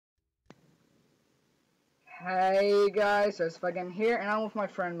Hey guys, so it's Again here, and I'm with my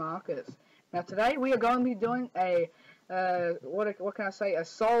friend Marcus. Now today we are going to be doing a what can I say, a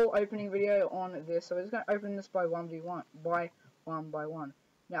soul opening video on this. So we're just going to open this by one by one.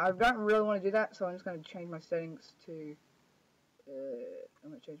 Now I don't really want to do that, so I'm just going to change my settings to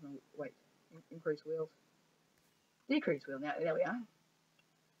I'm going to change my increase wheels, decrease wheel. Now there we are.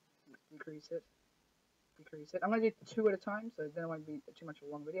 Decrease it. I'm going to do two at a time, so then it won't be too much of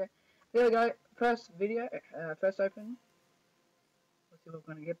a long video. There we go. First video, first open. Let's see what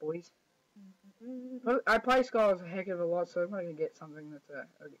we're going to get, boys. I play Skulls a heck of a lot, so I'm going to get something that's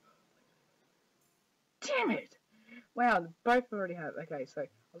Damn it! Wow, both already have. Okay, so I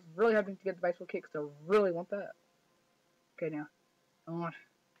was really hoping to get the baseball kick, because I really want that. Okay, now. On.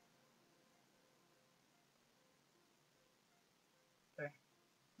 Okay.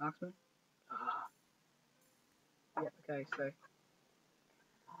 Marksman. Yeah, okay, so.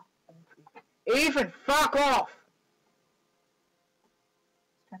 Ethan, fuck off! I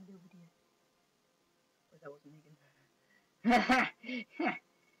was trying to do a video. But that wasn't Megan.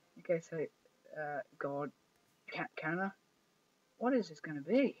 Okay, so, God. Canna? What is this gonna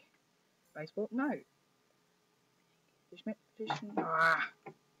be? Baseball? No. Fishing? Ah!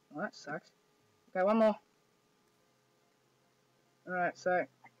 Well, that sucks. Okay, one more. Alright, so.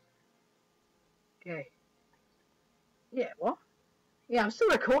 Okay. Yeah, what? Yeah, I'm still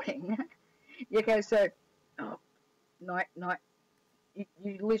recording. Okay, so, night.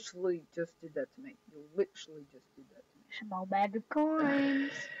 You literally just did that to me. You literally just did that to me. Small bag of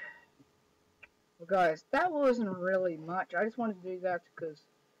coins. Well, guys, that wasn't really much. I just wanted to do that because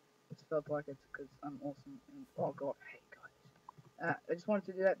it felt like it's because I'm awesome. And, oh god, hey guys. I just wanted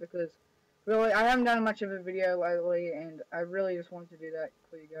to do that because really I haven't done much of a video lately, and I really just wanted to do that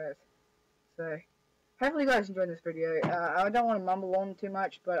for you guys. So. Hopefully you guys enjoyed this video. I don't want to mumble on too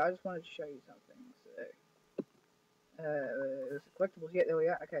much, but I just wanted to show you something. So, there's collectibles. Yeah, there we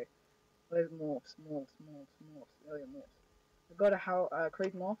are. Okay, there's morphs. There we are, morphs. I've got a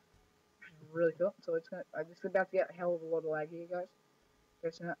creep morph, which is really cool. So I'm just about to get a hell of a lot of lag here, guys.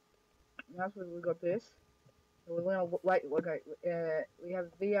 Okay, so now we got this. So we're gonna wait. Okay, we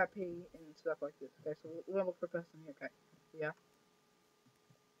have VIP and stuff like this. Okay, so we're gonna look for a person here. Okay, yeah.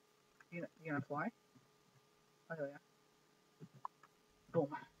 You gonna fly? Oh yeah. Boom.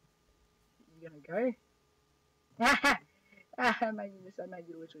 You gonna go? I made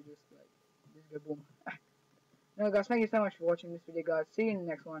you literally just go boom. No guys, thank you so much for watching this video, guys. See you in the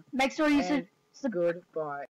next one. Make sure you goodbye.